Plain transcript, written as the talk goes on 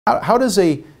How does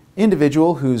a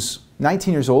individual who's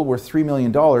 19 years old, worth $3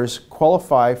 million,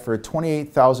 qualify for a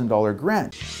 $28,000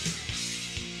 grant?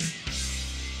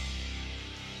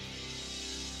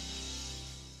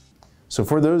 So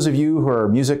for those of you who are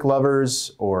music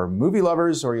lovers or movie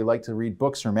lovers, or you like to read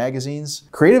books or magazines,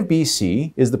 Creative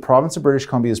BC is the province of British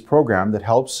Columbia's program that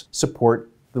helps support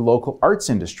the local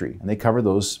arts industry, and they cover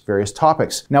those various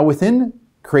topics. Now within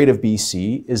Creative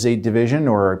BC is a division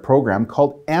or a program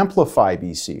called Amplify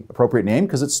BC. Appropriate name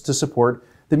because it's to support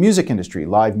the music industry,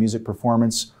 live music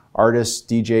performance, artists,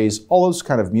 DJs, all those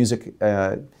kind of music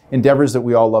endeavors that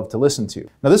we all love to listen to.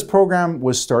 Now this program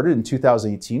was started in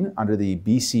 2018 under the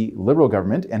BC Liberal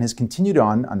government and has continued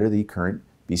on under the current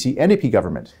BC NDP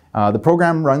government. The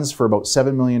program runs for about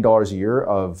 $7 million a year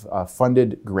of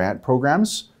funded grant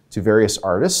programs to various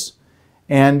artists,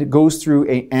 and goes through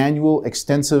an annual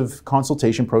extensive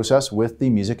consultation process with the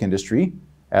music industry,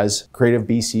 as Creative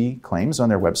BC claims on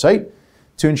their website,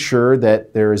 to ensure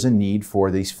that there is a need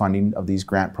for these funding of these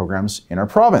grant programs in our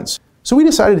province. So we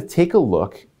decided to take a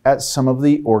look at some of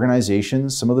the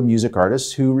organizations, some of the music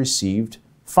artists who received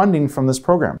funding from this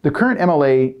program. The current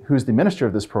MLA, who's the minister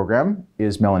of this program,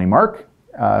 is Melanie Mark,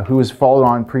 who was followed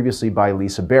on previously by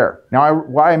Lisa Bear. Now,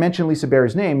 why I mentioned Lisa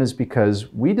Bear's name is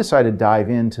because we decided to dive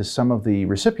into some of the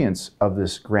recipients of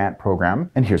this grant program,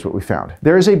 and here's what we found.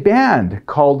 There is a band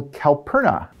called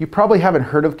Calpurna. You probably haven't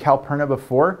heard of Calpurna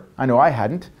before. I know I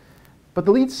hadn't. But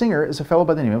the lead singer is a fellow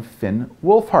by the name of Finn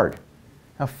Wolfhard.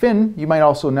 Now Finn, you might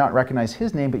also not recognize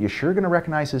his name, but you're sure going to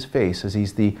recognize his face, as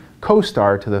he's the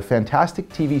co-star to the fantastic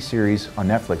TV series on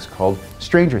Netflix called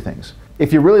Stranger Things.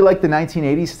 If you really like the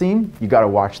 1980s theme, you got to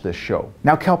watch this show.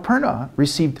 Now Calpurna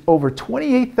received over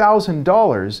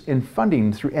 $28,000 in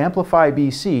funding through Amplify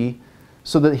BC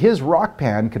so that his rock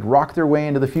band could rock their way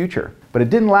into the future. But it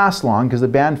didn't last long because the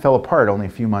band fell apart only a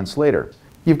few months later.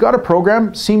 You've got a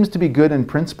program, seems to be good in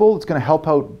principle. It's going to help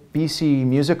out BC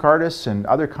music artists and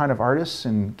other kind of artists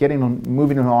and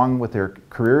moving along with their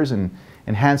careers and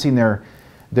enhancing their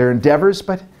endeavors.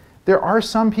 But there are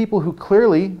some people who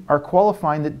clearly are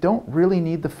qualifying that don't really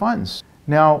need the funds.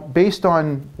 Now, based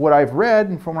on what I've read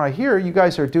and from what I hear, you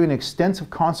guys are doing extensive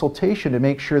consultation to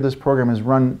make sure this program is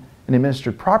run and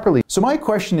administered properly. So my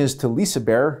question is to Lisa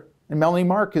Bear and Melanie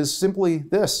Mark is simply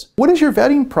this. What is your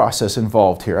vetting process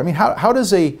involved here? I mean, how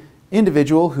does a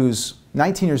individual who's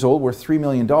 19 years old, worth $3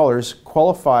 million,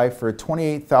 qualify for a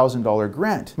 $28,000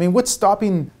 grant? I mean, what's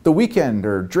stopping The Weeknd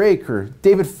or Drake or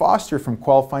David Foster from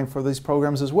qualifying for these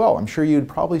programs as well? I'm sure you'd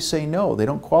probably say no, they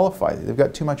don't qualify. They've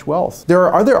got too much wealth. There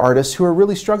are other artists who are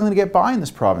really struggling to get by in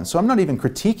this province. So I'm not even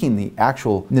critiquing the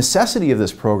actual necessity of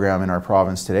this program in our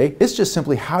province today. It's just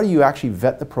simply, how do you actually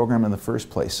vet the program in the first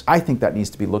place? I think that needs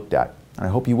to be looked at, and I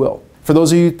hope you will. For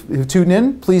those of you who tuned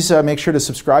in, please make sure to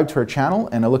subscribe to our channel,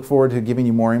 and I look forward to giving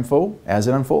you more info as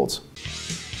it unfolds.